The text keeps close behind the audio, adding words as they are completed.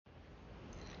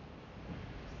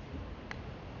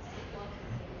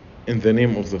In the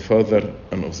name of the Father,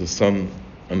 and of the Son,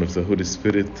 and of the Holy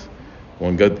Spirit,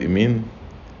 one God, Amen.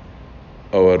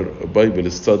 Our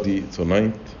Bible study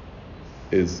tonight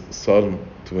is Psalm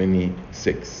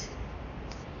 26.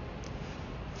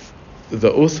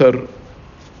 The author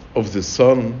of the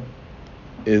psalm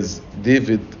is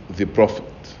David the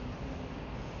prophet.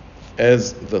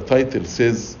 As the title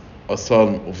says, a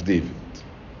psalm of David.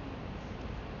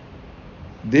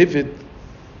 David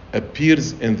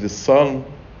appears in the psalm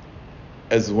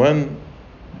as one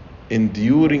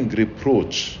enduring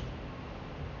reproach.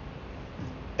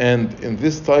 And in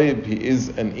this type, he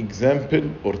is an example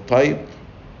or type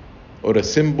or a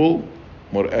symbol,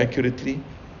 more accurately,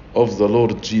 of the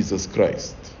Lord Jesus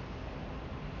Christ.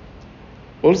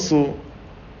 Also,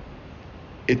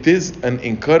 it is an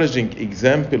encouraging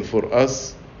example for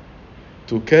us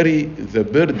to carry the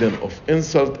burden of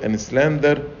insult and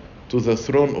slander to the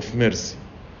throne of mercy.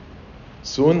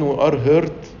 So when we are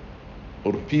hurt,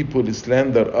 or people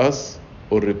slander us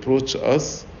or reproach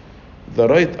us, the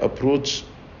right approach,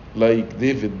 like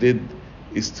David did,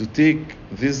 is to take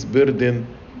this burden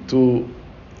to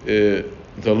the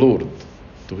Lord,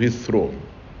 to his throne.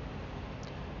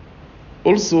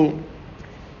 Also,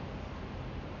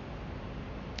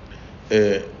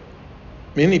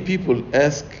 many people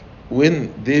ask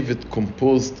when David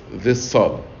composed this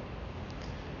psalm.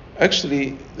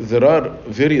 Actually, there are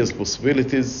various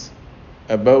possibilities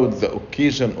about the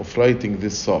occasion of writing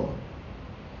this psalm.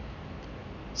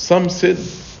 Some said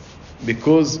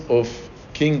because of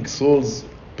King Saul's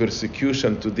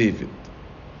persecution to David.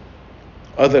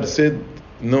 Others said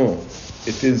no,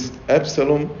 it is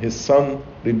Absalom, his son,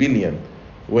 rebellion,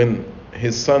 when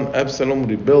his son Absalom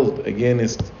rebelled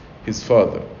against his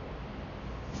father,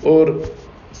 or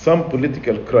some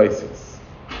political crisis.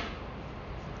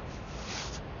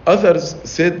 Others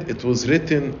said it was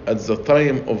written at the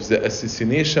time of the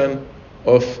assassination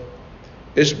of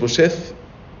Ishbosheth,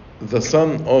 the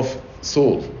son of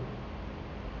Saul.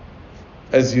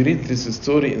 As you read this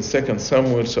story in 2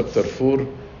 Samuel chapter 4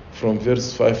 from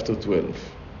verse 5 to 12,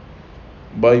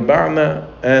 by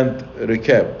Baana and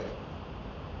Rechab.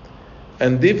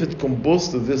 And David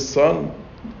composed this psalm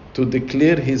to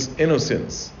declare his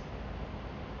innocence,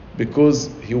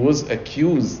 because he was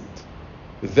accused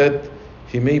that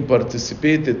he may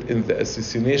participated in the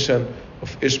assassination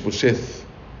of Ishbosheth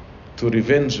to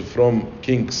revenge from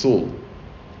King Saul.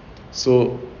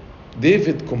 So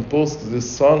David composed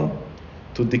this psalm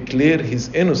to declare his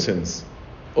innocence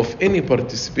of any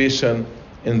participation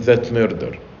in that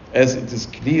murder, as it is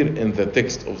clear in the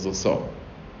text of the psalm.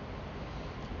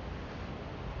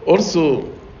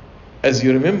 Also, as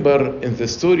you remember in the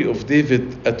story of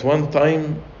David, at one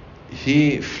time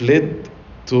he fled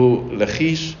to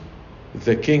Lachish,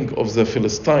 the king of the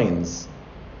Philistines.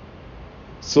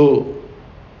 So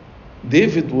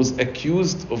David was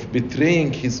accused of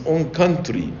betraying his own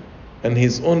country and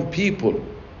his own people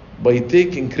by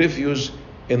taking refuge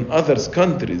in others'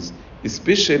 countries,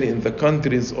 especially in the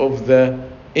countries of the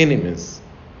enemies.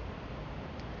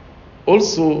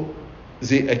 Also,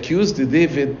 they accused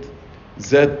David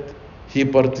that he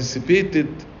participated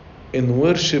in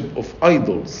worship of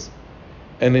idols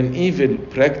and in evil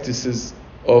practices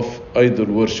of idol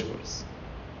worshippers.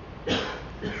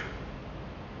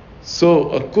 So,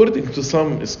 according to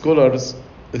some scholars,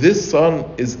 this psalm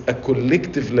is a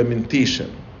collective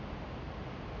lamentation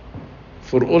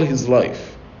for all his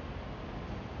life.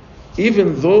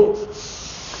 Even though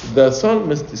the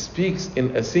psalmist speaks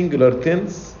in a singular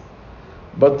tense,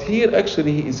 but here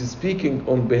actually he is speaking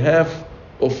on behalf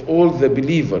of all the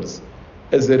believers,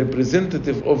 as a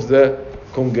representative of the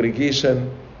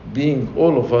congregation, being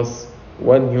all of us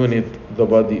one unit, the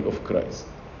body of Christ.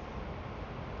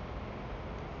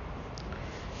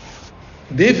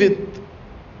 David,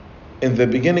 in the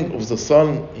beginning of the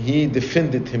psalm, he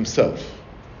defended himself.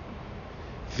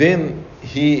 Then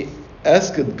he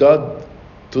asked God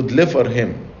to deliver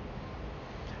him.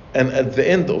 And at the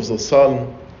end of the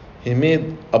psalm, he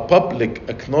made a public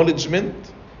acknowledgement.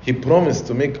 He promised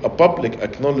to make a public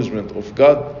acknowledgement of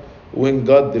God when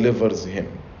God delivers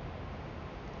him.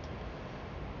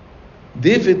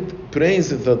 David prays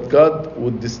that God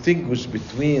would distinguish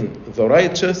between the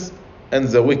righteous and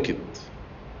the wicked,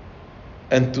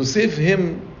 and to save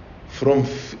him from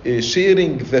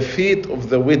sharing the fate of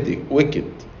the wicked,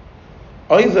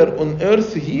 either on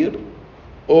earth here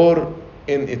or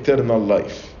in eternal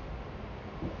life.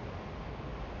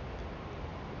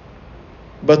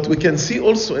 But we can see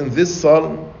also in this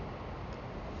psalm,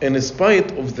 in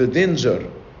spite of the danger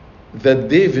that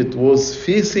David was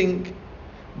facing,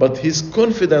 but his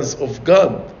confidence of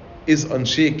God is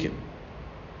unshaken.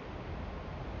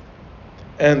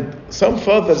 And some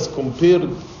fathers compared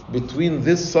between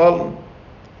this psalm,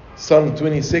 Psalm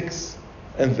 26,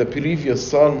 and the previous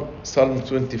psalm, Psalm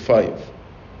 25.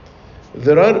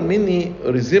 There are many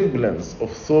resemblances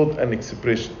of thought and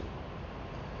expression.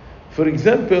 For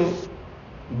example,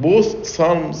 both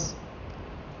psalms,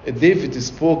 David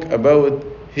spoke about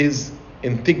his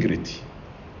integrity.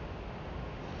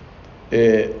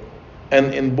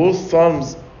 And in both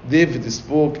psalms, David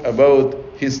spoke about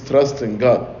his trust in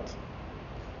God.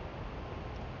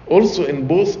 Also in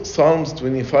both Psalms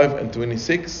 25 and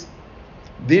 26,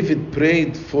 David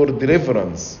prayed for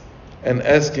deliverance and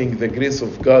asking the grace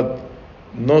of God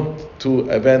not to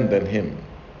abandon him.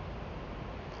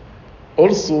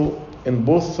 Also in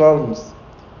both Psalms,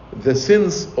 the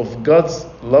sense of God's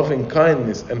loving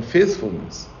kindness and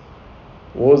faithfulness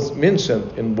was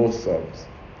mentioned in both Psalms.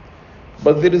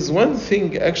 But there is one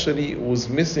thing actually was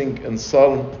missing in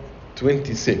Psalm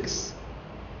 26,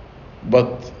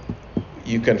 but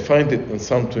you can find it in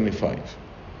Psalm 25.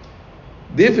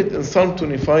 David in Psalm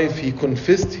 25, he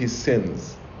confessed his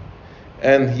sins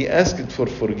and he asked for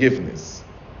forgiveness.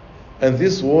 And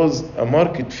this was a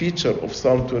marked feature of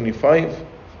Psalm 25,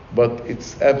 but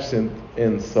it's absent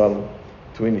in Psalm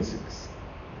 26.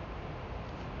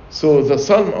 So the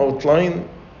Psalm outline,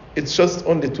 it's just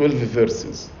only 12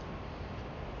 verses.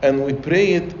 And we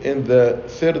pray it in the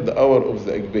third hour of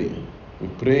the Agpeya. We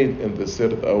prayed in the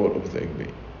third hour of the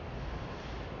Agpeya.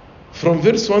 From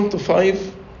verse 1 to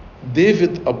 5,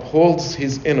 David upholds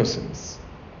his innocence.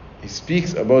 He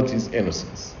speaks about his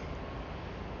innocence.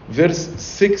 Verse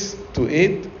 6 to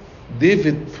 8,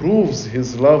 David proves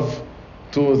his love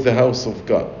to the house of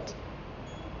God.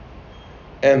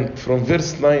 And from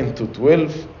verse 9 to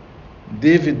 12,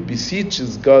 David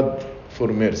beseeches God for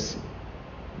mercy.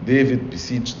 David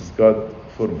beseeches God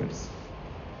for mercy.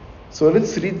 So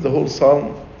let's read the whole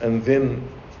psalm and then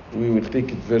we will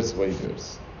take it verse by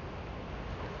verse.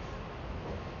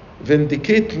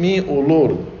 Vindicate me, O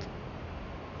Lord,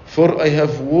 for I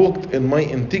have walked in my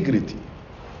integrity.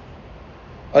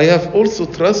 I have also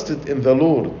trusted in the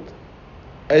Lord.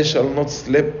 I shall not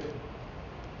slip.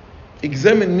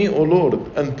 Examine me, O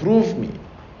Lord, and prove me.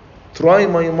 Try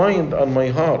my mind and my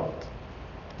heart.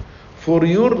 For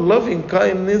your loving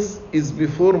kindness is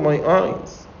before my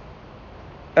eyes,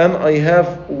 and I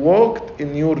have walked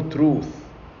in your truth.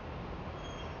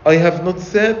 I have not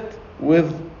sat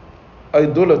with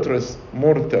idolatrous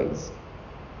mortals,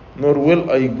 nor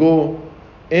will I go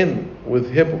in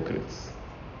with hypocrites.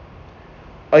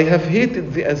 I have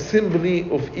hated the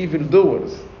assembly of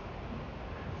evildoers,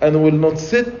 and will not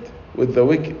sit with the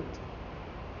wicked.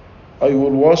 I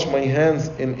will wash my hands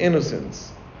in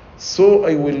innocence, so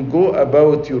I will go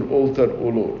about your altar, O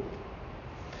Lord,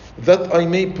 that I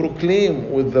may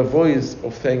proclaim with the voice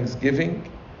of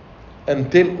thanksgiving and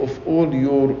tell of all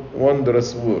your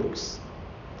wondrous works.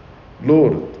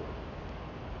 Lord,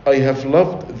 I have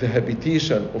loved the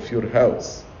habitation of your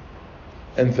house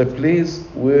and the place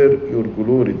where your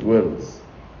glory dwells.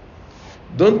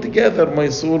 Don't gather my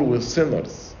soul with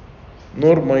sinners,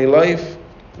 nor my life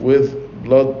with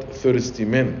bloodthirsty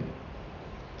men,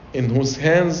 in whose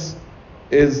hands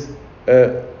is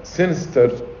a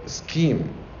sinister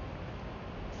scheme,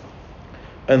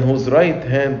 and whose right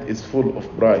hand is full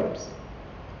of bribes.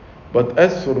 But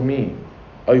as for me,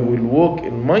 I will walk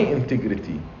in my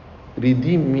integrity.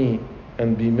 Redeem me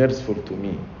and be merciful to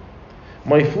me.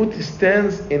 My foot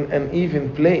stands in an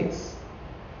even place.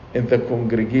 In the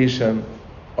congregation,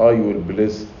 I will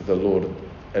bless the Lord.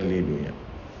 Alleluia.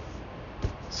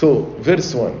 So,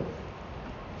 verse 1.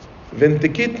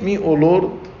 Vindicate me, O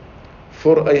Lord,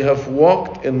 for I have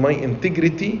walked in my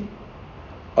integrity.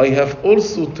 I have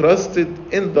also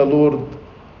trusted in the Lord.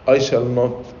 I shall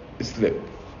not slip.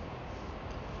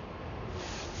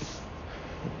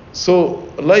 So,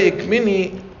 like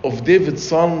many of David's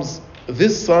psalms,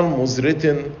 this psalm was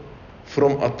written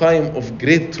from a time of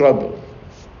great trouble.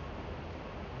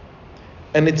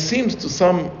 And it seems to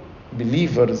some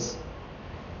believers,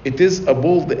 it is a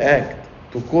bold act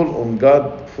to call on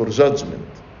God for judgment.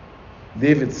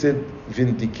 David said,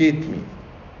 vindicate me.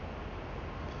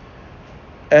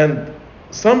 And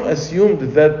some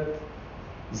assumed that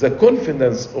the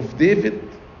confidence of David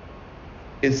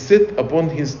is set upon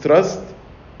his trust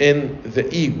in the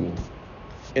ego,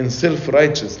 in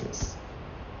self-righteousness.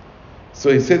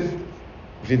 So he said,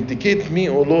 vindicate me,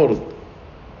 O Lord.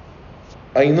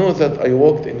 I know that I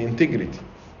walked in integrity.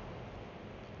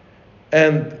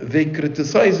 And they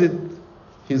criticized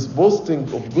his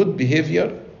boasting of good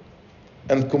behavior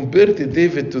and compared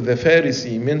David to the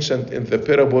Pharisee mentioned in the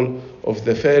parable of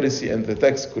the Pharisee and the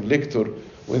tax collector,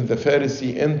 when the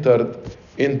Pharisee entered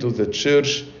into the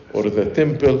church or the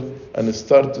temple and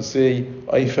start to say,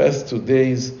 I fast 2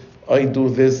 days, I do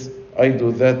this, I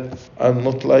do that, I'm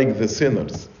not like the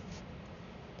sinners.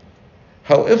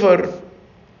 However,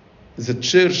 the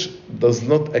church does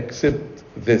not accept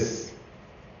this.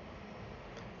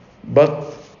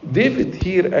 But David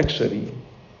here actually,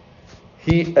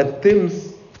 he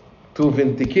attempts to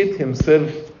vindicate himself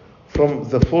from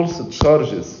the false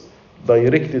charges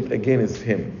directed against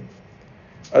him.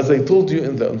 As I told you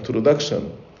in the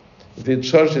introduction, they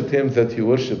charged him that he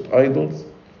worshipped idols.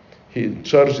 He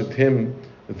charged him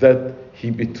that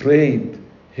he betrayed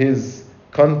his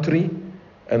country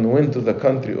and went to the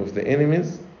country of the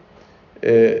enemies.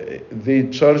 They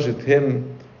charged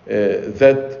him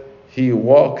that he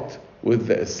walked with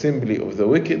the assembly of the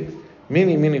wicked.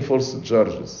 Many false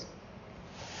charges.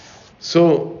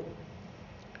 So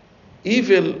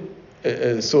David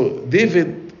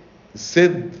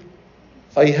said,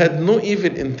 I had no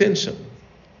evil intention.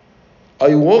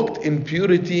 I walked in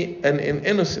purity and in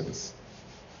innocence.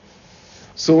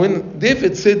 So when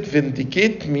David said,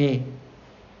 vindicate me,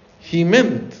 he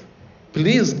meant,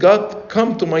 please God,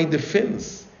 come to my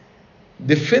defense.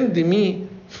 Defend me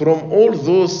from all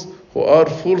those who are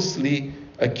falsely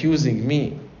accusing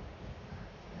me.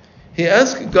 He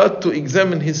asked God to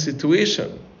examine his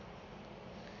situation.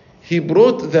 He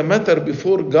brought the matter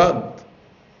before God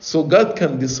so God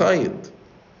can decide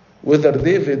whether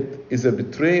David is a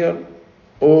betrayer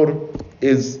or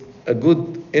is a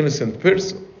good, innocent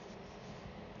person.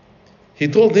 He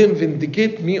told him,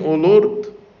 vindicate me, O Lord,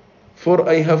 for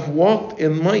I have walked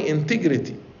in my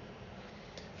integrity.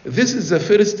 This is the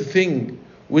first thing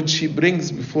which he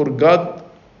brings before God,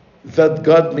 that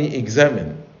God may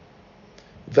examine.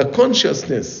 The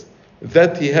consciousness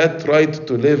that he had tried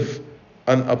to live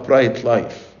an upright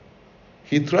life.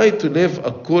 He tried to live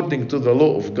according to the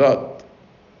law of God.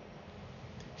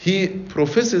 He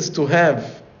professes to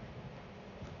have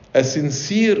a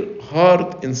sincere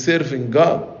heart in serving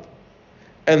God,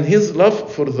 and his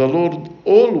love for the Lord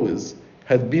always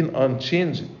had been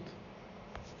unchanged.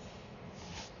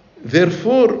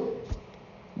 Therefore,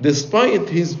 despite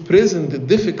his present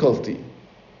difficulty,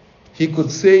 he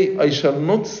could say, I shall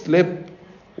not sleep.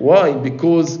 Why?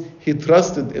 Because he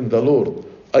trusted in the Lord.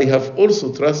 I have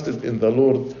also trusted in the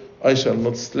Lord. I shall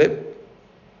not sleep.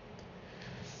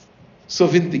 So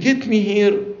vindicate me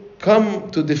here. Come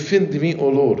to defend me, O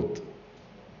Lord.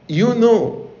 You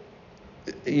know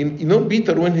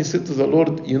Peter, when he said to the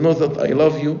Lord, you know that I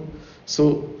love you.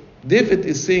 So David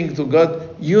is saying to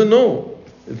God, you know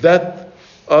that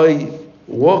I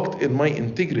walked in my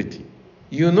integrity.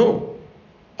 You know,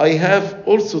 I have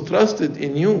also trusted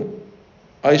in you.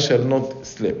 I shall not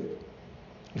sleep.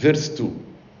 Verse 2.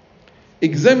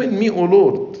 Examine me, O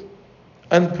Lord,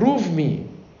 and prove me.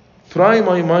 Try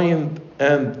my mind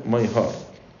and my heart.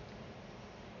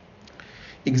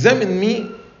 Examine me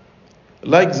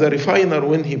like the refiner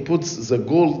when he puts the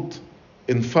gold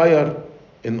in fire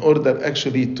in order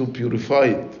actually to purify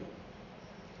it.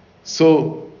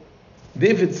 So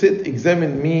David said,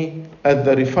 examine me as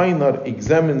the refiner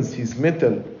examines his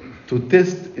metal to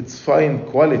test its fine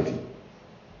quality.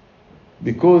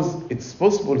 Because it's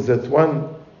possible that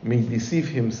one may deceive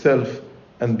himself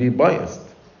and be biased.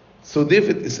 So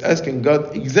David is asking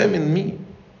God, examine me.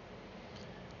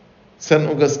 St.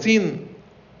 Augustine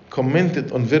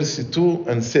commented on verse 2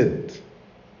 and said,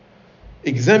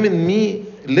 examine me,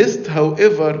 lest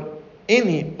however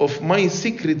any of my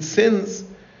secret sins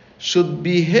should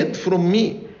be hid from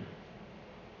me.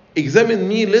 Examine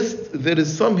me, lest there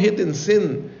is some hidden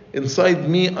sin inside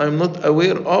me I'm not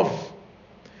aware of.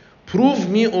 Prove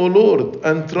me, O Lord,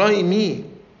 and try me.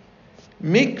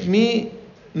 Make me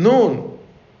known,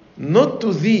 not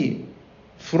to thee,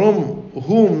 from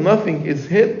whom nothing is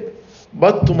hid,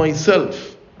 but to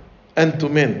myself and to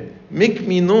men. Make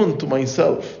me known to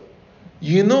myself.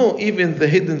 You know even the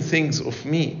hidden things of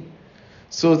me.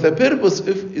 So the purpose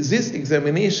of this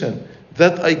examination,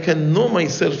 that I can know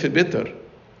myself better.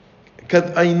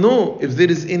 Can I know if there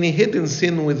is any hidden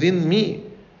sin within me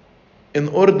in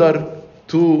order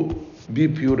to be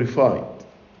purified.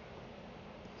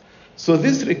 So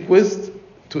this request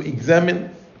to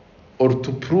examine or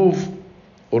to prove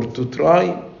or to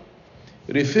try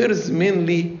refers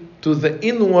mainly to the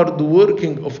inward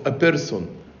working of a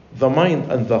person, the mind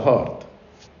and the heart.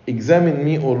 Examine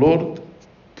me, O Lord,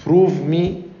 prove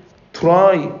me,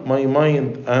 try my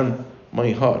mind and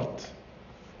my heart.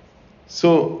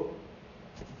 So,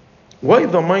 why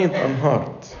the mind and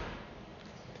heart?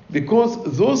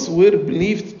 Because those were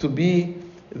believed to be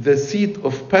the seat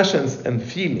of passions and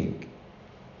feeling.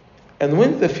 And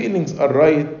when the feelings are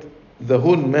right, the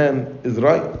whole man is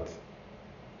right.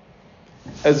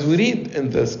 As we read in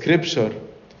the scripture,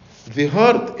 the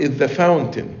heart is the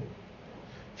fountain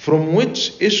from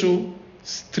which issue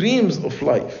streams of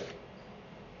life.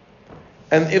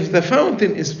 And if the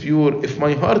fountain is pure, if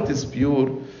my heart is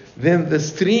pure, then the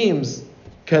streams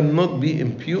cannot be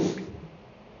impure.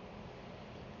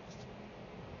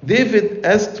 David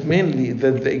asked mainly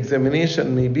that the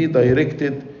examination may be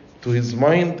directed to his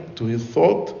mind, to his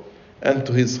thought, and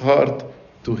to his heart,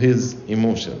 to his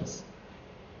emotions.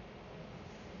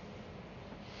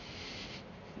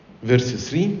 Verse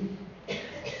 3,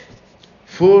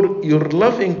 for your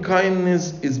loving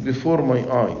kindness is before my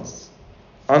eyes,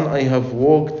 and I have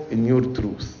walked in your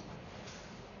truth.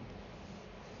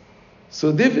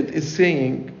 So David is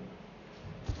saying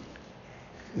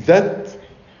that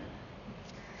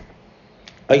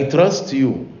I trust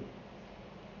you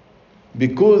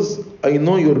because I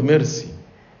know your mercy.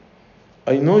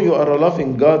 I know you are a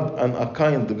loving God and a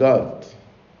kind God.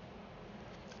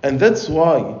 And that's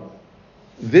why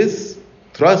this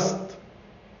trust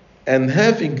and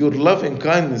having your loving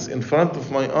kindness in front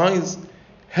of my eyes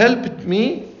helped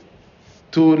me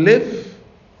to live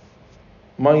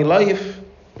my life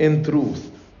in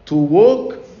truth, to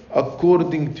walk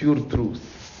according to your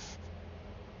truth.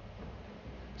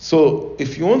 So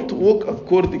if you want to walk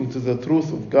according to the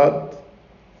truth of God,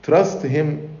 trust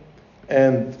Him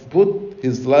and put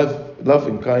His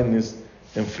loving kindness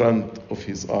in front of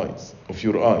His eyes, of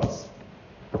your eyes.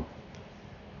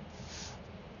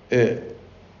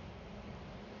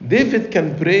 David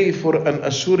can pray for an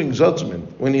assuring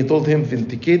judgment when he told him,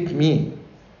 vindicate me.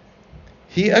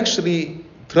 He actually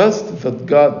trusts that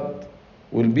God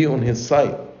will be on his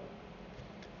side.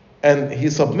 And he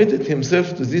submitted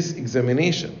himself to this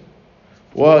examination.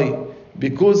 Why?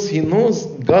 Because he knows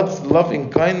God's loving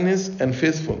kindness and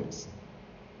faithfulness.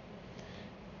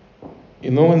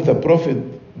 You know, when the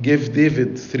prophet gave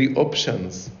David 3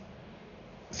 options,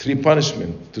 3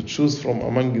 punishments to choose from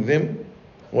among them,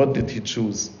 what did he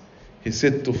choose? He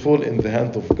said to fall in the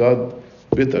hand of God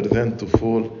better than to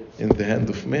fall in the hand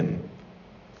of men.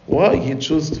 Why he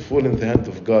chose to fall in the hand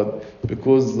of God?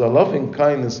 Because the loving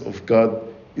kindness of God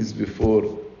is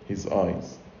before his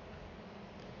eyes.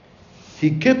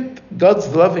 He kept God's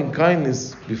loving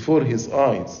kindness before his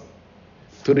eyes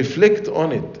to reflect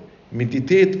on it,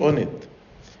 meditate on it,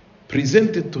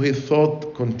 present it to his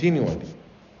thought continually.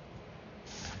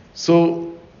 So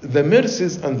the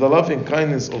mercies and the loving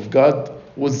kindness of God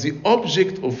was the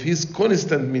object of his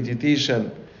constant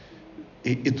meditation.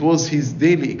 It was his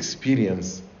daily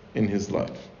experience in his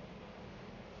life.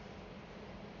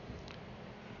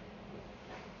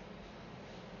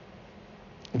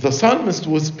 The psalmist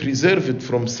was preserved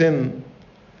from sin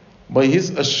by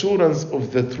his assurance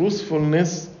of the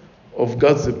truthfulness of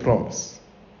God's promise.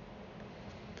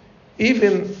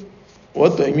 Even,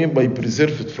 what do I mean by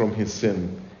preserved from his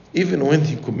sin? Even when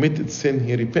he committed sin,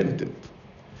 he repented.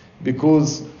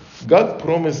 Because God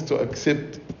promised to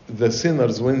accept the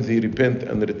sinners when they repent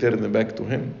and return back to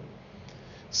him.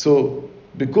 So,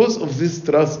 because of this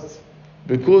trust,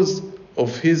 because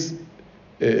of his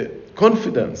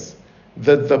confidence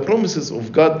that the promises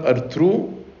of God are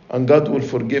true and God will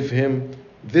forgive him,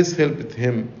 this helped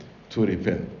him to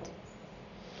repent.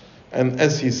 And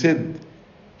as he said,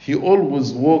 he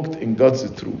always walked in God's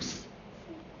truth.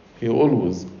 He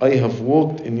always, I have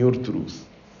walked in your truth.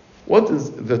 What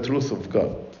is the truth of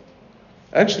God?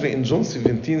 Actually, in John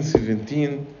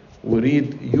 17:17, we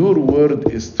read, your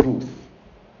word is truth.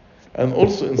 And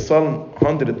also in Psalm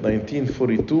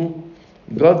 119:42,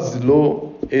 God's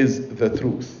law is the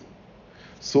truth.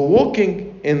 So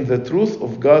walking in the truth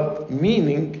of God,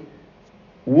 meaning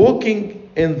walking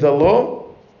in the law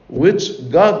which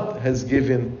God has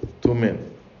given to men.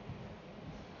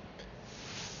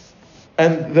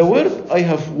 And the word I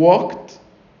have walked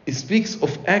speaks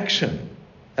of action,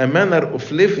 a manner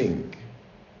of living.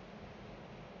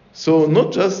 So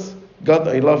not just, God,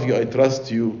 I love you, I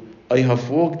trust you. I have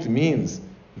walked means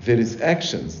there is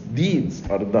actions, deeds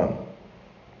are done.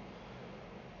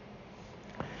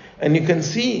 And you can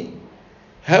see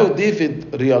how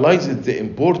David realizes the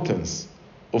importance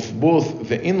of both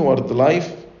the inward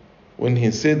life when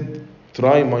he said,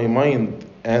 try my mind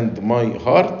and my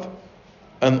heart,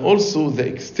 and also the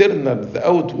external, the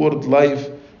outward life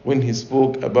when he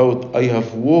spoke about, I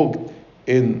have walked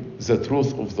in the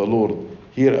truth of the Lord,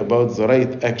 here about the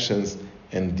right actions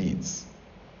and deeds.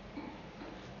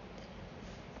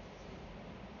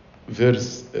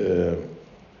 Verse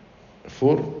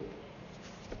 4,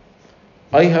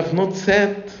 I have not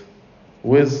sat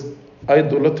with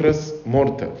idolatrous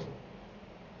mortal,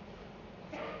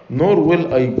 nor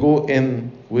will I go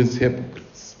in with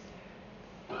hypocrites.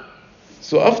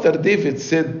 So after David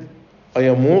said, I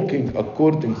am walking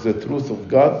according to the truth of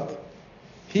God,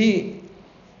 he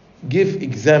gave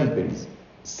examples,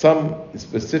 some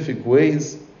specific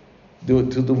ways to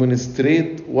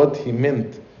demonstrate what he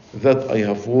meant that I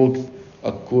have walked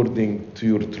according to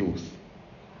your truth.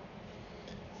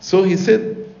 So he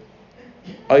said,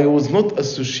 I was not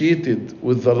associated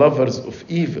with the lovers of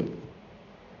evil.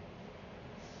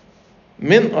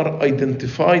 Men are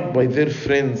identified by their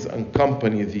friends and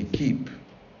company they keep.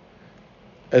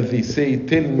 As they say,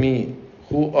 tell me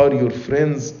who are your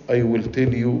friends, I will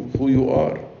tell you who you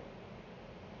are.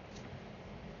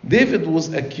 David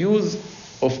was accused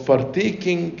of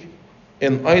partaking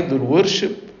in idol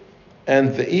worship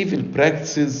and the evil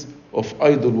practices of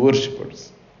idol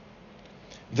worshippers.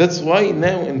 That's why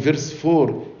now in verse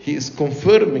 4, he is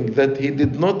confirming that he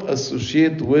did not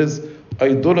associate with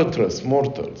idolatrous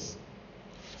mortals,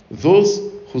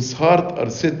 those whose heart are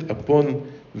set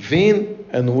upon vain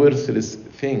and worthless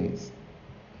things.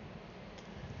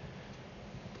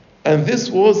 And this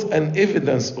was an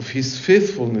evidence of his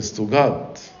faithfulness to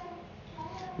God,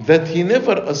 that he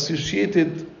never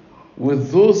associated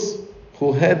with those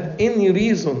who had any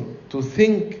reason to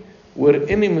think were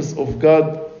enemies of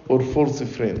God or false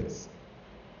friends.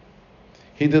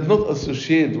 He did not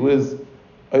associate with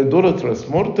idolatrous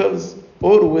mortals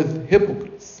or with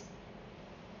hypocrites.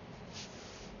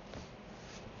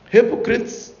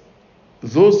 Hypocrites,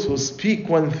 those who speak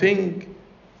one thing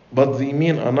but they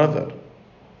mean another.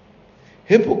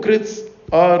 Hypocrites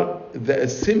are the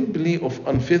assembly of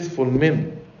unfaithful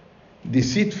men,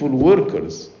 deceitful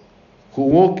workers who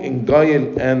walk in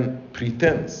guile and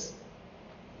pretense.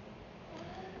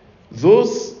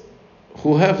 Those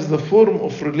who have the form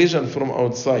of religion from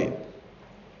outside.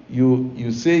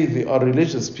 You say they are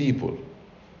religious people,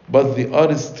 but they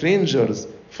are strangers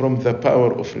from the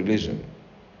power of religion.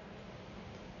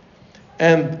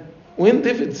 And when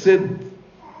David said,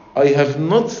 I have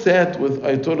not sat with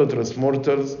idolatrous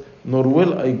mortals, nor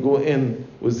will I go in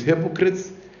with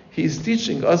hypocrites, he is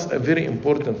teaching us a very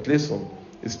important lesson,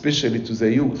 especially to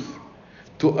the youth,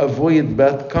 to avoid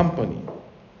bad company,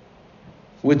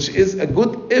 which is a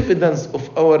good evidence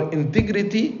of our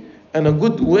integrity and a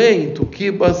good way to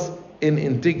keep us in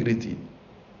integrity.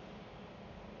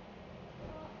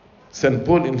 St.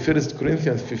 Paul in 1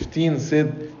 Corinthians 15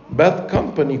 said, bad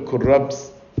company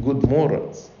corrupts good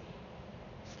morals.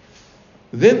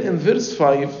 Then in verse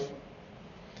 5,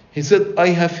 he said, I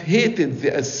have hated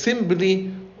the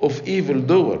assembly of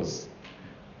evildoers.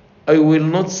 I will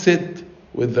not sit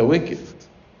with the wicked.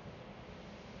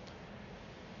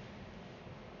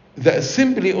 The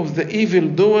assembly of the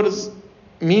evildoers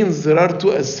means there are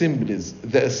two assemblies.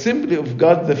 The assembly of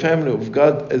God, the family of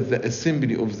God, is the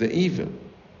assembly of the evil.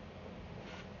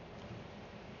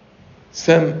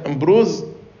 St. Ambrose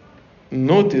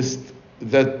noticed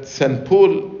that St.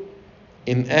 Paul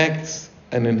in Acts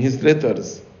and in his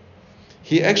letters,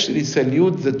 he actually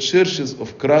salutes the churches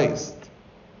of Christ,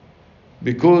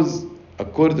 because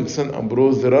according to St.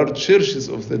 Ambrose, there are churches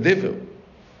of the devil.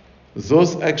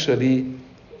 Those actually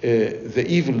the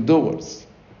evildoers.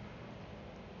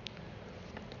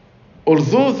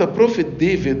 Although the prophet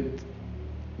David,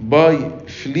 by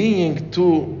fleeing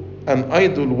to an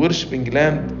idol-worshipping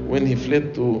land when he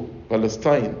fled to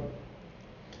Palestine,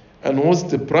 and was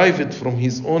deprived from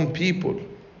his own people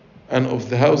and of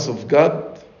the house of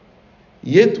God,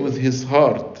 yet with his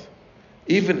heart,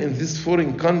 even in this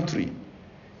foreign country,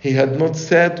 he had not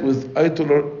sat with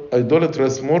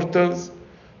idolatrous mortals,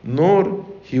 nor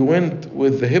he went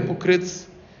with the hypocrites.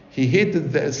 He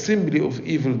hated the assembly of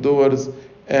evildoers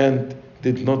and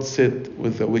did not sit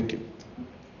with the wicked.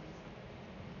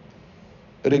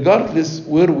 Regardless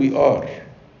where we are,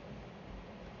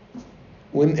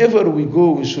 whenever we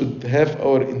go, we should have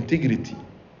our integrity.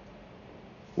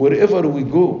 Wherever we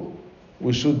go,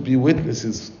 we should be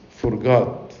witnesses for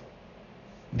God.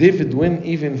 David, when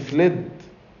even fled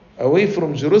away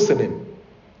from Jerusalem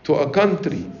to a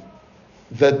country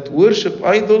that worship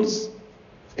idols,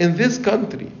 in this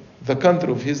country, the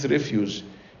country of his refuge,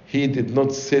 he did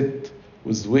not sit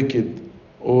with wicked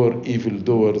or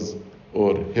evildoers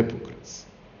or hypocrites.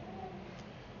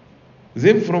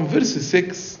 Then from verse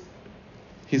 6,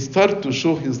 he started to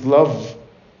show his love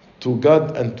to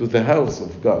God and to the house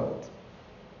of God.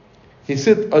 He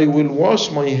said, I will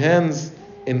wash my hands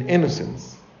in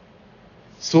innocence,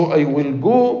 so I will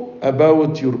go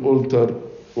about your altar,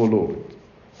 O Lord.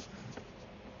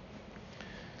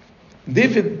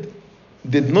 David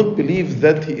did not believe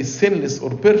that he is sinless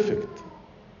or perfect.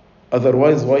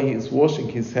 Otherwise, why he is washing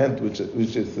his hand, which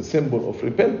is a symbol of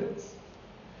repentance?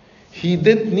 He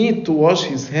did need to wash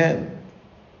his hand.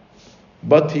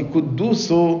 but he could do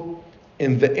so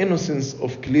in the innocence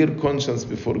of clear conscience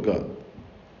before God.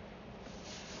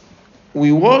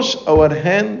 We wash our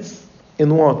hands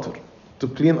in water to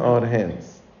clean our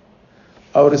hands.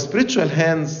 Our spiritual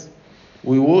hands,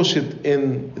 we wash it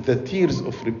in the tears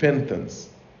of repentance,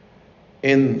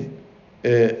 in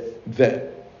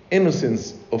the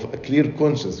innocence of a clear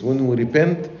conscience. When we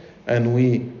repent and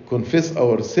we confess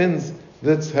our sins,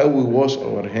 that's how we wash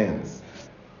our hands.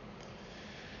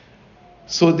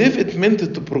 So David meant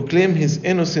to proclaim his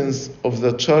innocence of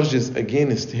the charges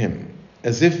against him,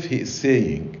 as if he is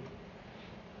saying,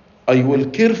 I will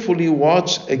carefully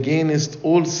watch against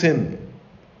all sin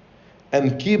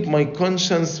and keep my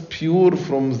conscience pure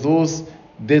from those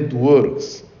dead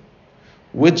works,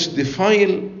 which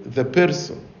defile the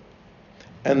person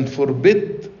and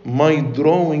forbid my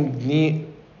drawing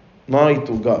nigh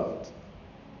to God.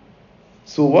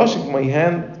 So washing my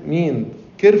hand means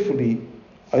carefully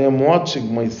I am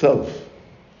watching myself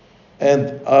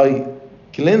and I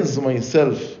cleanse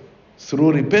myself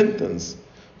through repentance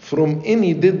from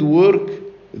any dead work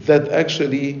that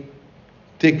actually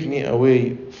take me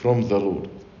away from the Lord.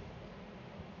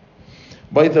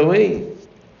 By the way,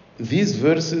 these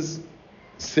verses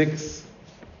 6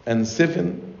 and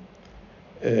 7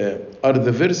 are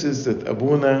the verses that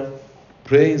Abuna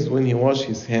prays when he washes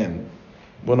his hand.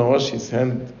 Abuna washes his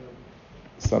hand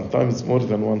sometimes more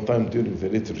than one time during the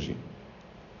liturgy,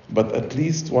 but at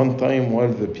least one time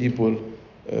while the people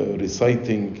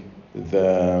reciting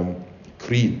the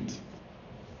creed.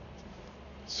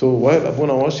 So while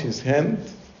Abuna washes his hand,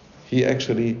 he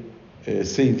actually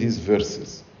say these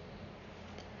verses.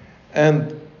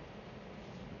 And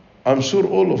I'm sure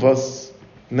all of us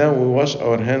now we wash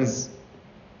our hands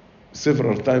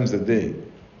several times a day,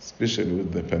 especially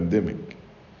with the pandemic.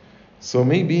 So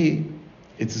maybe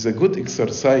it is a good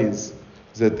exercise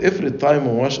that every time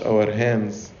we wash our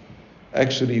hands,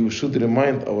 actually we should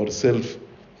remind ourselves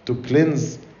to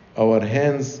cleanse our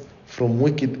hands from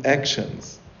wicked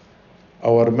actions,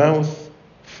 our mouth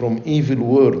from evil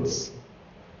words,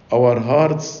 our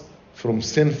hearts from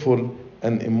sinful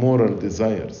and immoral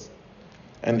desires.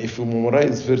 And if we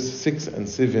memorize verse 6 and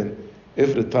 7,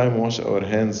 every time we wash our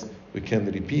hands, we can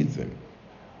repeat them.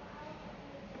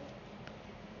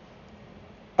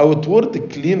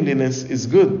 Outward cleanliness is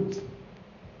good,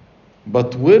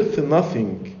 but worth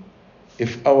nothing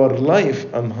if our life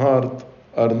and heart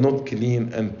are not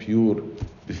clean and pure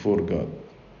before God.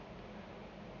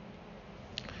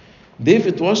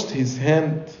 David washed his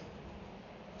hand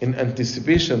in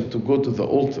anticipation to go to the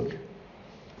altar,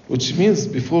 which means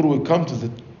before we come to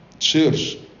the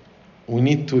church, we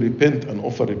need to repent and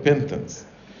offer repentance.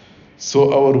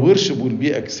 So our worship will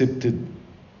be accepted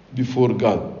before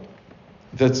God.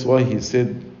 That's why he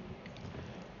said,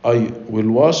 I will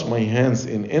wash my hands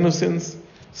in innocence,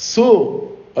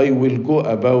 so I will go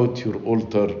about your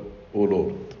altar, O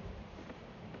Lord.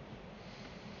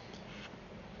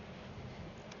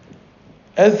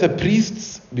 As the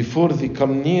priests, before they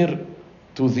come near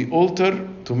to the altar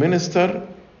to minister,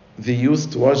 they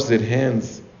used to wash their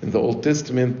hands in the Old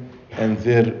Testament and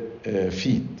their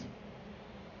feet.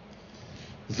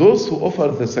 Those who offer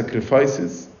the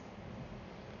sacrifices,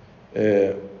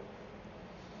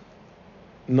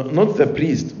 not the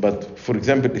priest, but for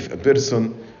example, if a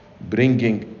person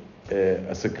bringing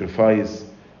a sacrifice,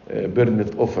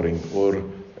 burnt offering, or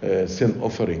sin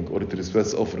offering, or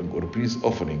trespass offering, or peace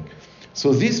offering.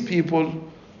 So these people,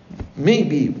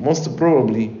 maybe, most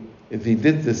probably, they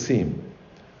did the same,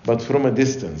 but from a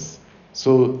distance.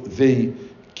 So they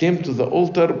came to the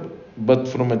altar, but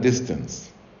from a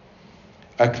distance,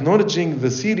 acknowledging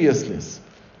the seriousness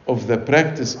of the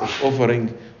practice of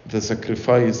offering the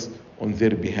sacrifice on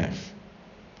their behalf.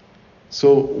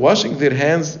 So washing their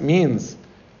hands means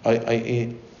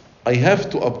I have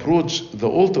to approach the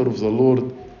altar of the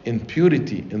Lord in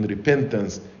purity, in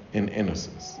repentance, in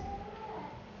innocence.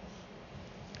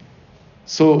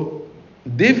 So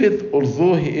David,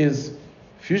 although he is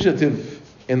fugitive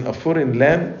in a foreign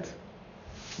land,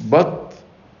 but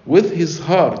with his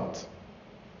heart,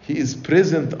 he is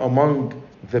present among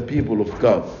the people of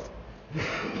God.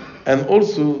 And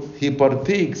also he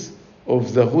partakes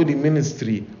of the holy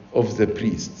ministry of the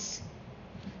priests.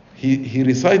 He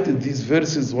recited these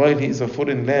verses while he is a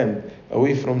foreign land,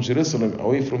 away from Jerusalem,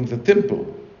 away from the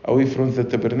temple, away from the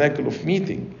tabernacle of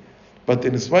meeting. But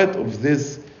in spite of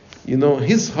this,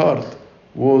 his heart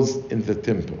was in the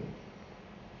temple.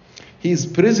 He is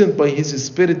present by his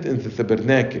spirit in the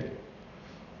tabernacle,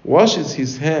 washes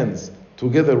his hands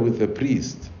together with the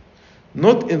priest,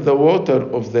 not in the water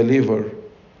of the laver,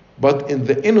 but in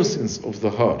the innocence of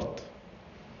the heart,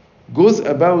 goes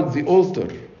about the altar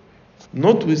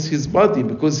not with his body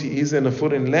because he is in a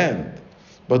foreign land,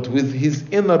 but with his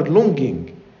inner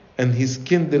longing and his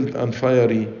kindled and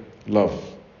fiery love.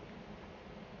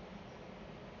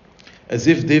 As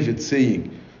if David saying,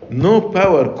 no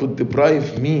power could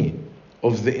deprive me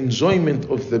of the enjoyment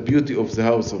of the beauty of the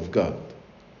house of God,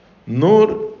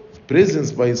 nor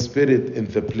presence by Spirit in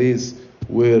the place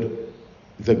where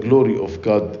the glory of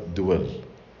God dwell.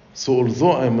 So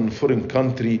although I'm in a foreign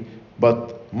country,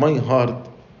 but my heart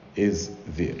is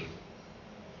there.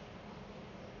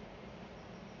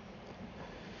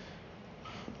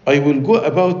 I will go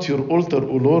about your altar,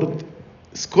 O Lord.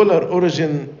 Scholar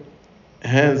Origen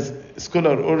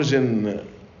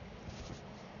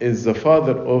is the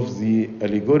father of the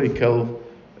allegorical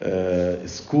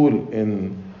school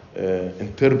in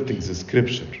interpreting the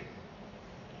scripture.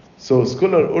 So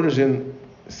Scholar Origen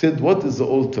said, what is the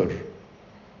altar?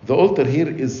 The altar here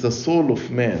is the soul of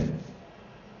man.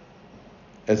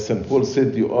 As St. Paul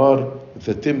said, you are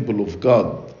the temple of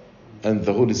God, and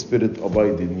the Holy Spirit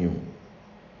abide in you.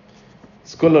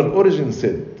 Scholar Origen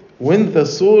said, when the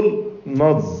soul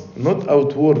nods, not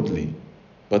outwardly,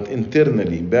 but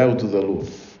internally, bow to the Lord,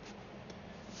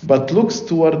 but looks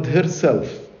toward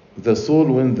herself, the soul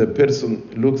when the person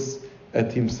looks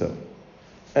at himself,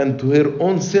 and to her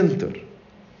own center,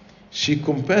 she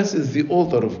compasses the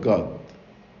altar of God,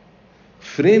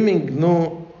 framing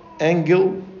no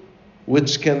angle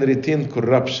which can retain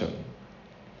corruption,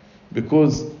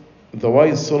 because the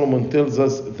wise Solomon tells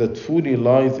us that folly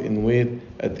lies in wait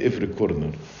at every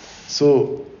corner.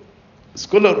 So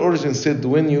Scholar Origen said,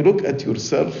 when you look at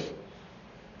yourself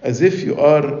as if you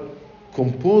are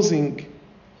composing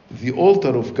the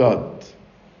altar of God,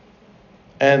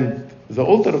 and the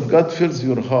altar of God fills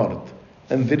your heart,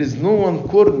 and there is no one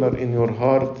corner in your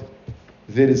heart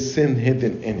there is sin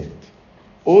hidden in it.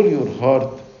 All your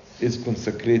heart is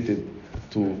consecrated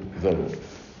to the Lord.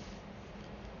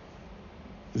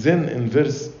 Then in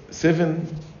verse 7,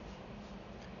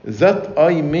 that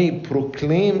I may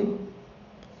proclaim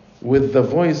with the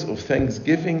voice of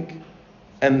thanksgiving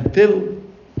and tell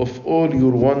of all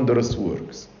your wondrous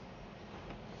works.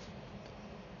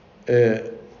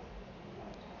 That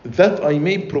I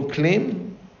may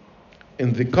proclaim,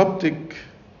 in the Coptic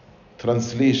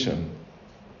translation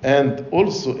and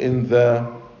also in the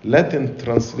Latin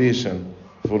translation,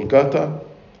 Vulgata,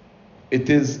 it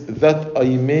is that I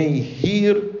may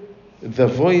hear the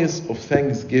voice of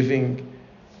thanksgiving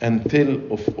and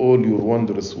tell of all your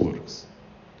wondrous works.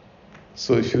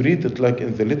 So if you read it like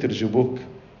in the liturgy book,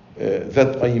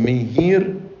 that I may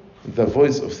hear the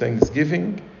voice of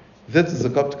thanksgiving, that is the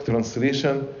Coptic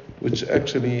translation, which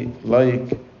actually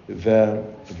like the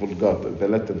Vulgata, the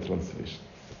Latin translation.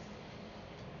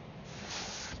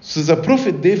 So the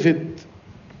prophet David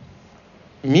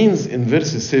means in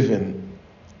verse 7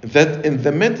 that in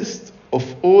the midst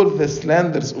of all the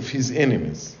slanders of his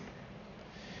enemies,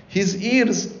 his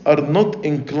ears are not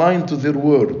inclined to their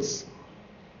words,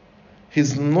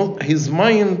 his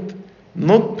mind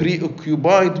not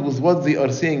preoccupied with what they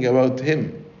are saying about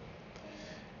him,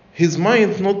 his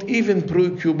mind not even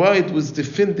preoccupied with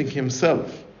defending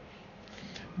himself,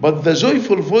 but the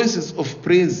joyful voices of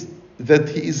praise that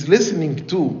he is listening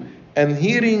to and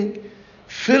hearing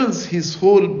fills his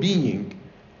whole being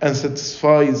and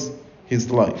satisfies his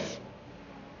life.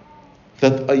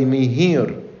 That I may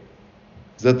hear,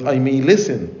 that I may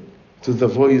listen to the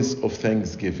voice of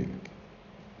thanksgiving.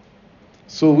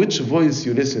 So which voice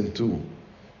you listen to?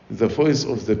 The voice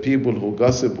of the people who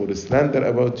gossip or slander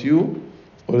about you,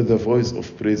 or the voice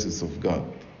of praises of God?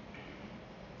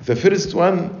 The first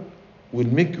one will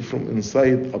make you from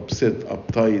inside upset,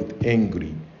 uptight,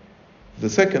 angry. The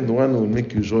second one will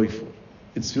make you joyful.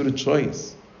 It's your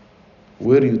choice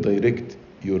where you direct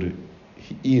your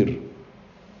ear.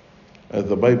 As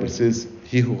the Bible says,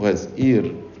 he who has ear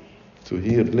to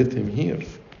hear, let him hear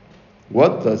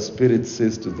what the Spirit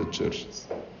says to the churches.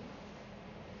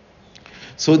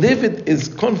 So David is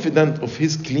confident of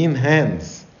his clean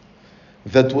hands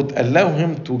that would allow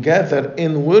him to gather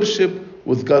in worship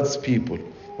with God's people.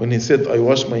 When he said, I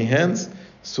wash my hands,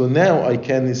 so now I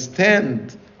can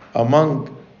stand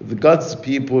among the God's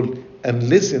people and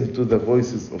listen to the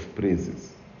voices of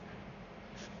praises.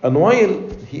 And while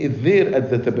he is there at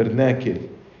the tabernacle,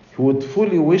 he would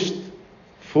fully wish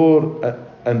for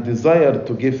and desire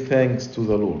to give thanks to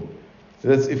the Lord.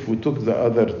 That's if we took the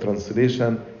other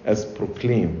translation as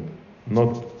proclaim,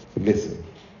 not listen.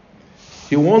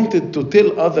 He wanted to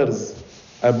tell others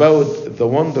about the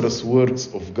wondrous works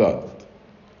of God.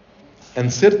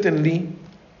 And certainly,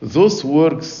 those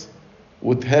works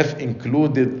would have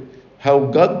included how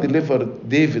God delivered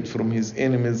David from his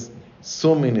enemies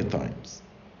so many times.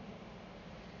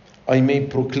 I may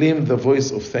proclaim the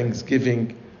voice of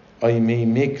thanksgiving. I may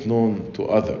make known to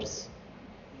others.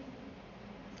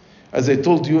 As I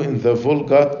told you, in the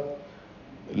Vulgate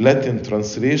Latin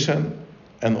translation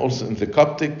and also in the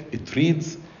Coptic, it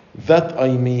reads, that I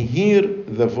may hear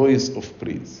the voice of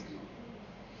praise.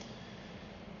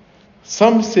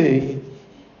 Some say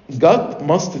God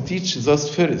must teach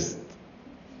us first.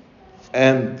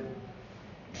 And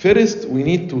first we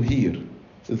need to hear.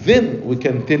 Then we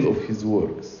can tell of his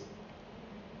works.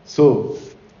 So,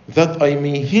 that I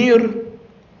may hear,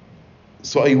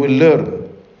 so I will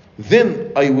learn.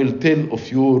 Then I will tell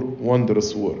of your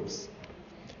wondrous works.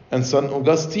 And St.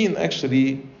 Augustine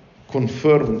actually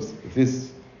confirms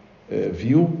this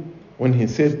view when he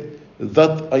said,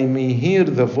 that I may hear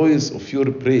the voice of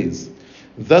your praise,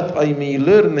 that I may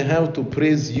learn how to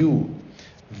praise you,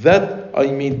 that I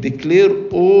may declare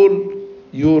all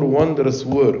your wondrous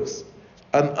works,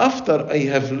 and after I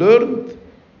have learned,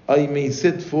 I may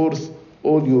set forth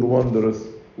all your wondrous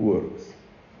works.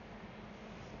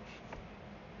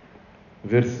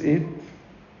 Verse 8,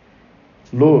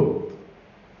 Lord,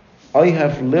 I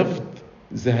have left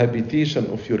the habitation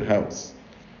of your house.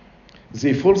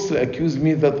 They falsely accuse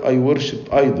me that I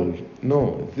worship idol.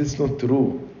 No, this is not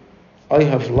true. I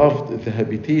have loved the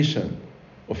habitation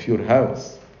of your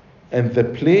house and the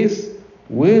place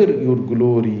where your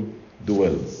glory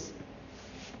dwells.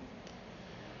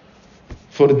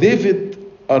 For David,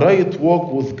 a right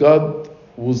walk with God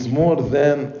was more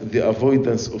than the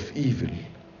avoidance of evil.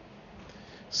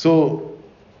 So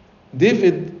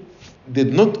David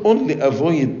did not only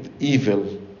avoid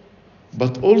evil,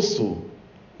 but also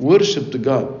worshipped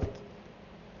God.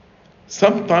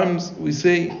 Sometimes we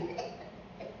say,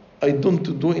 I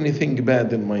don't do anything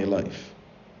bad in my life.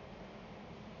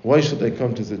 Why should I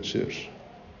come to the church?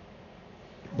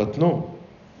 But no,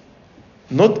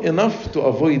 not enough to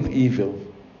avoid evil.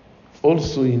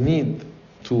 Also you need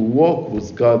to walk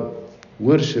with God,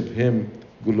 worship Him,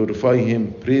 glorify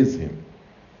Him, praise Him.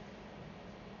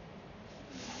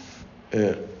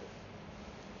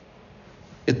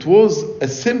 It was a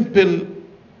simple,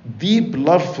 deep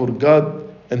love for God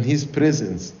and His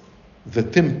presence, the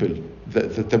temple,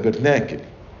 the tabernacle.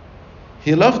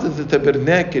 He loved the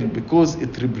tabernacle because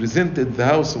it represented the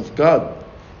house of God.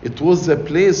 It was the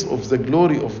place of the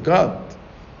glory of God.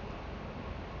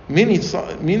 Many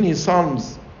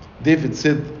Psalms, David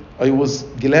said, I was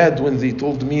glad when they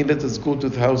told me, let us go to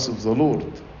the house of the Lord.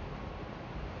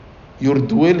 Your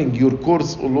dwelling, your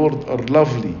courts, O Lord, are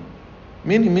lovely.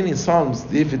 Many Psalms,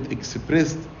 David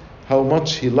expressed how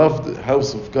much he loved the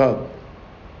house of God.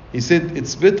 He said,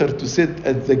 it's better to sit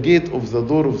at the gate of the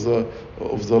door of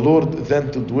the Lord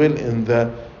than to dwell in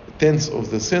the tents of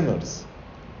the sinners.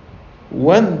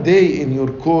 One day in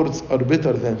your courts are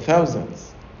better than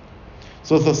thousands.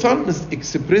 So the psalmist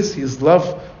expressed his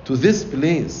love to this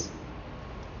place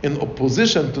in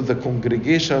opposition to the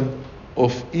congregation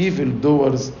of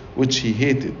evildoers which he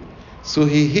hated. So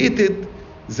he hated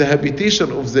the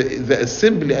habitation of the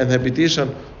assembly and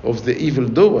habitation of the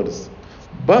evildoers,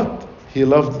 but he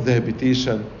loved the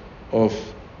habitation of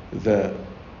the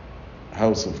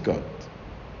house of God.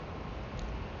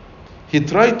 He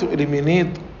tried to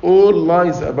eliminate all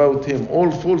lies about him,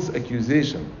 all false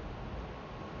accusation.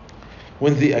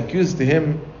 When they accused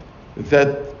him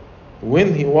that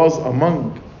when he was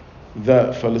among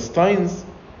the Philistines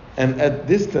and at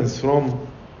distance from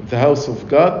the house of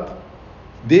God,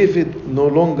 David no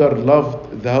longer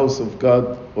loved the house of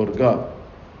God or God.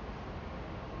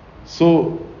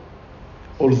 So,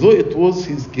 although it was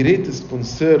his greatest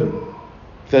concern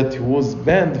that he was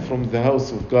banned from the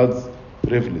house of God's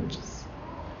privileges,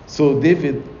 so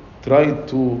David tried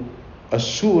to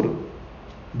assure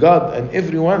God and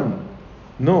everyone,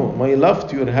 no, my love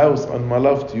to your house and my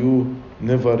love to you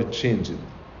never changed.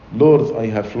 Lord, I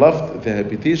have loved the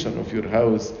habitation of your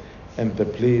house and the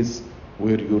place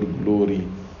where your glory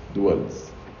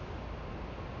dwells.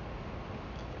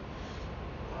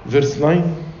 Verse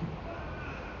 9,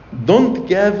 don't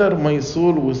gather my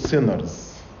soul with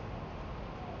sinners,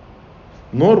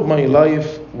 nor my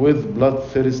life with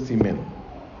bloodthirsty men.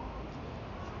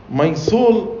 My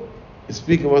soul,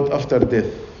 speak about after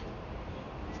death,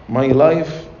 my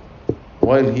life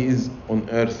while he is on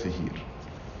earth here.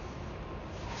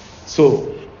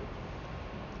 So,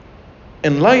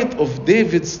 in light of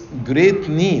David's great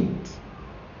need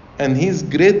and his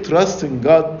great trust in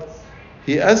God,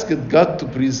 he asked God to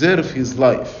preserve his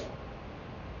life.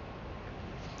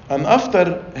 And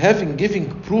after having given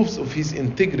proofs of his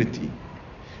integrity,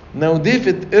 now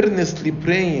David earnestly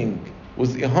praying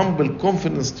with a humble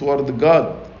confidence toward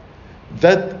God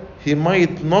that he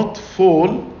might not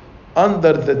fall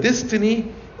under the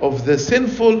destiny of the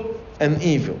sinful and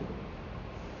evil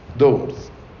doers.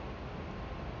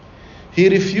 He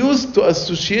refused to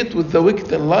associate with the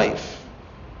wicked in life.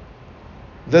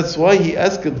 That's why he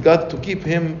asked God to keep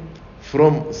him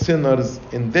from sinners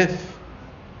in death.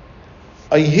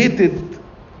 I hated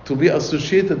to be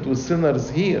associated with sinners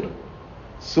here.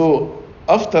 So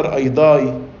after I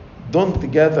die,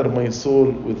 don't gather my soul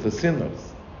with the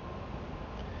sinners.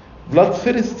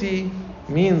 Bloodthirsty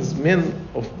means men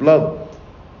of blood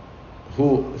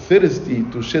who thirsty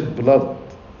to shed blood.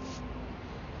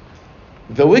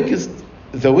 The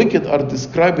wicked are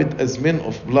described as men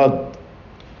of blood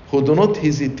who do not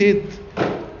hesitate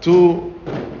to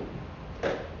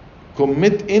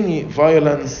commit any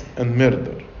violence and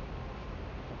murder.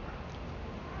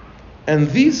 And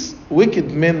these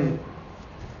wicked men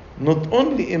not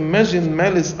only imagine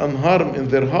malice and harm in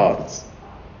their hearts,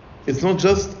 it's not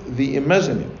just they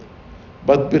imagine it,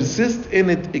 but persist in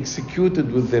it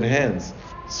executed with their hands.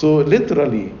 So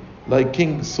literally, like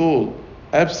King Saul,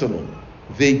 Absalom,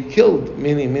 they killed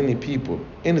many people,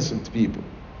 innocent people.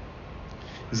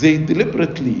 They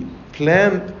deliberately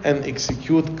planned and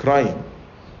execute crime.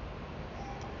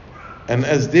 And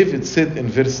as David said in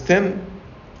verse 10,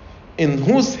 in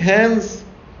whose hands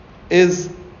is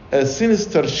a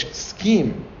sinister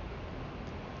scheme,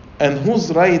 and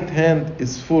whose right hand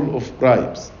is full of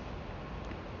bribes.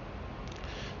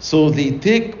 So they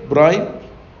take bribe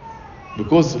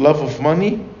because love of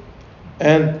money,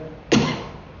 and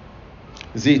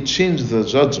they change the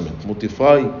judgment,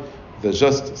 modify the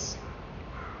justice.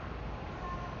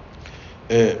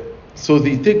 So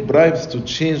they take bribes to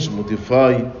change,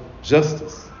 modify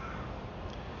justice.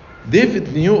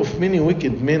 David knew of many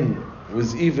wicked men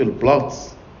with evil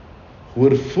plots who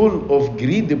were full of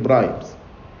greedy bribes,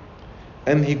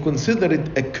 and he considered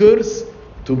it a curse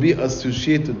to be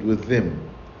associated with them,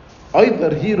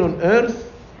 either here on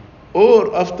earth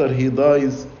or after he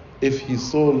dies, if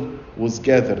his soul was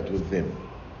gathered with them.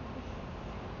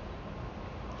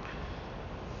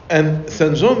 And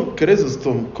St. John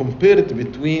Chrysostom compared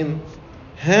between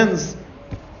hands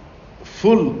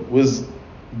full with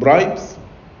bribes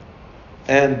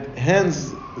and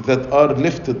hands that are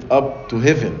lifted up to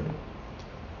heaven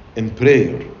in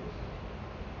prayer.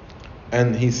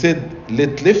 And he said,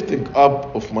 let lifting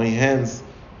up of my hands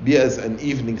be as an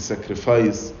evening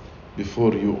sacrifice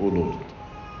before you, O Lord.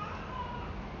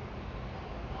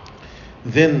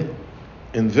 Then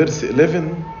in verse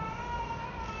 11,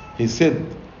 he said,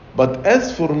 but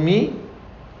as for me,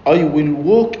 I will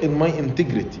walk in my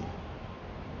integrity.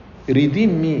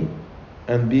 Redeem me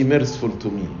and be merciful to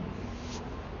me.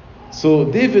 So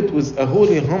David, with a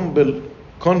holy, humble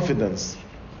confidence,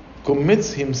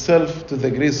 commits himself to the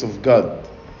grace of God.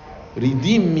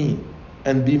 Redeem me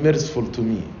and be merciful to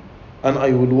me, and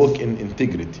I will walk in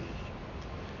integrity.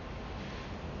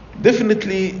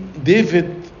 Definitely,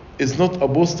 David is not a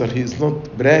boaster. He is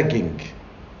not bragging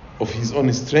of his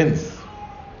own strength.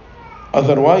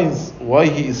 Otherwise, why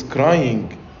he is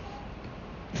crying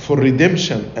for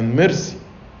redemption and mercy?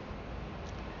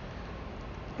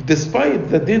 Despite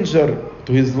the danger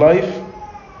to his life,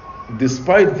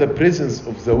 despite the presence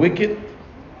of the wicked,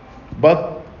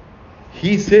 but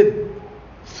he said,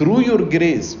 through your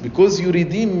grace, because you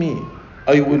redeem me,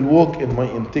 I will walk in my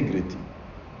integrity.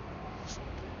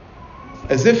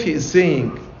 As if he is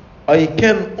saying, I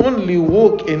can only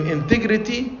walk in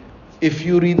integrity if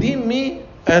you redeem me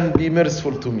and be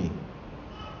merciful to me.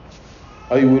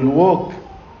 I will walk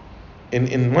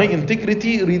in my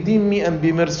integrity, redeem me and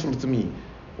be merciful to me.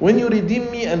 When you redeem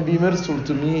me and be merciful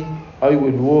to me, I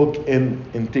will walk in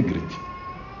integrity.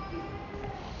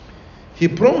 He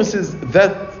promises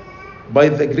that by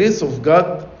the grace of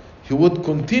God, he would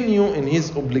continue in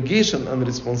his obligation and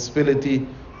responsibility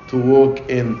to walk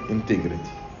in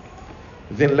integrity.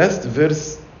 Then last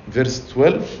verse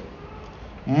 12.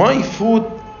 My foot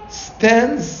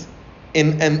stands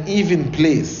in an even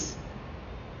place.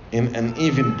 In an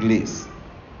even place.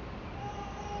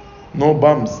 No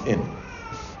bumps in.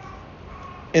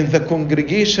 In the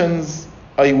congregations,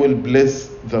 I will bless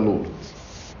the Lord.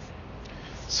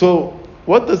 So,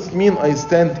 what does it mean I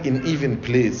stand in even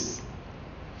place?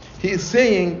 He is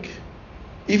saying,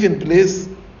 even place,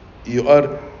 you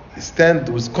are stand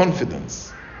with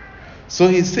confidence. So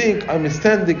he's saying, I'm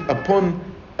standing upon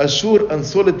a sure and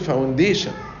solid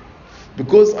foundation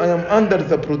because I am under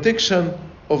the protection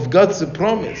of God's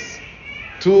promise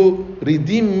to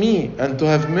redeem me and to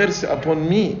have mercy upon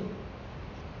me.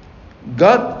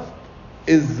 God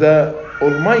is the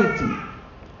Almighty,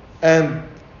 and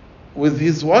with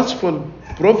his watchful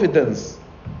providence,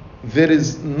 there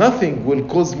is nothing will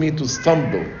cause me to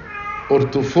stumble or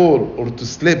to fall or to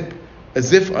slip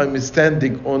as if I'm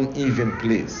standing on even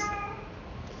place.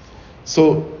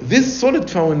 So this solid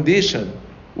foundation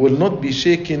will not be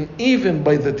shaken even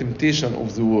by the temptation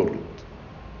of the world.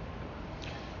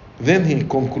 Then he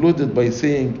concluded by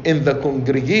saying, in the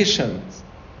congregations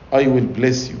I will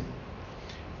bless you.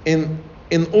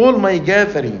 In all my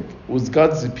gathering with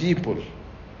God's people,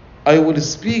 I will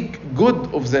speak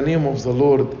good of the name of the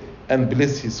Lord and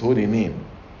bless his holy name.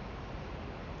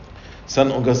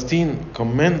 St. Augustine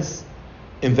comments,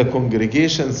 in the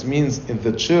congregations means in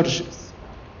the churches.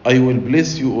 I will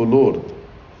bless you, O Lord.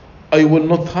 I will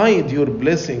not hide your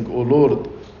blessing, O Lord,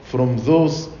 from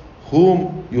those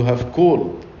whom you have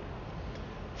called.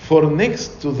 For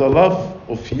next to the love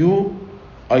of you,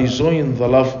 I join the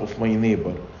love of my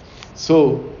neighbor.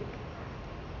 So,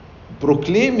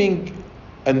 proclaiming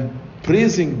and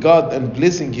praising God and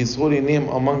blessing his holy name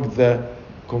among the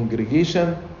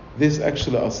congregation, this is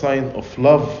actually a sign of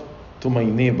love to my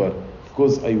neighbor,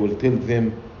 because I will tell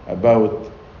them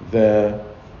about the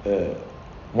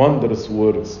wondrous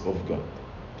works of God.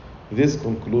 This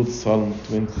concludes Psalm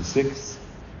 26.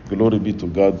 Glory be to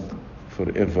God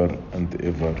forever and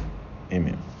ever.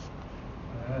 Amen.